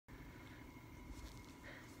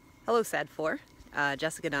Hello Sad4,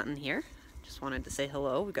 Jessica Dunton here. Just wanted to say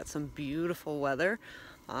hello. We've got some beautiful weather.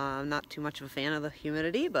 I'm not too much of a fan of the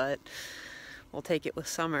humidity, but we'll take it with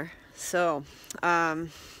summer. So, I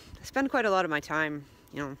spend quite a lot of my time,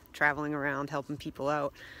 traveling around, helping people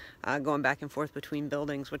out, going back and forth between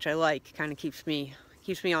buildings, which I like. Kind of keeps me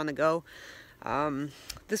on the go.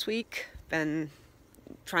 This week, been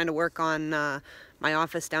trying to work on my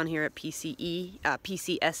office down here at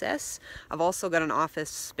PCSS. I've also got an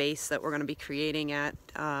office space that we're going to be creating at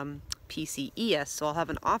PCES, so I'll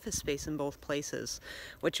have an office space in both places,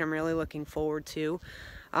 which I'm really looking forward to.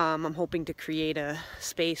 I'm hoping to create a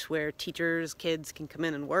space where teachers, kids can come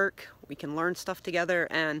in and work. We can learn stuff together,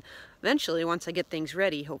 and eventually, once I get things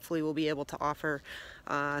ready, hopefully we'll be able to offer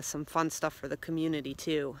some fun stuff for the community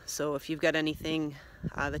too. So if you've got anything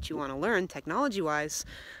that you want to learn technology-wise,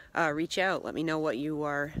 reach out. Let me know what you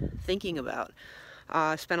are thinking about.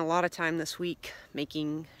 I spent a lot of time this week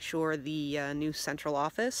making sure the new central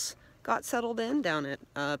office got settled in down at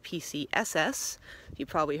PCSS. You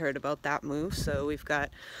probably heard about that move. So we've got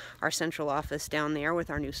our central office down there with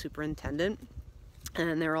our new superintendent,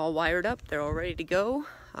 and they're all wired up. They're all ready to go.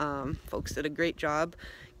 Folks did a great job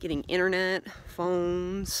getting internet,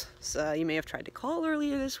 phones. So you may have tried to call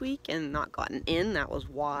earlier this week and not gotten in. That was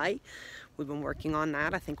why. We've been working on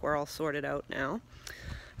that. I think we're all sorted out now.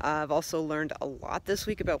 I've also learned a lot this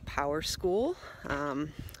week about PowerSchool.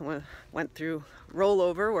 Went through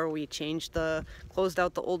rollover where we closed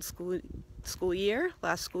out the old school year,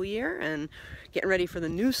 last school year, and getting ready for the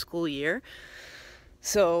new school year.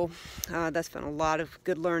 So that's been a lot of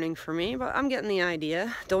good learning for me, but I'm getting the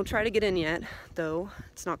idea. Don't try to get in yet, though.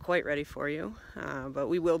 It's not quite ready for you, but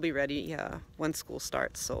we will be ready when school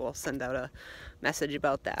starts, so I'll send out a message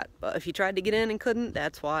about that. But if you tried to get in and couldn't,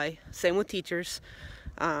 that's why. Same with teachers.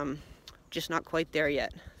 Just not quite there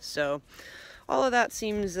yet. So all of that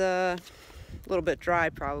seems a little bit dry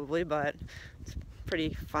probably, but it's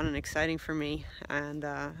pretty fun and exciting for me, and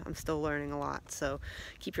I'm still learning a lot. So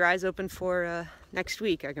keep your eyes open for next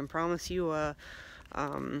week. I can promise you a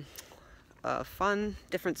fun,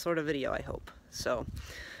 different sort of video, I hope. So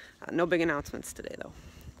no big announcements today though.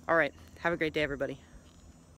 All right, have a great day everybody.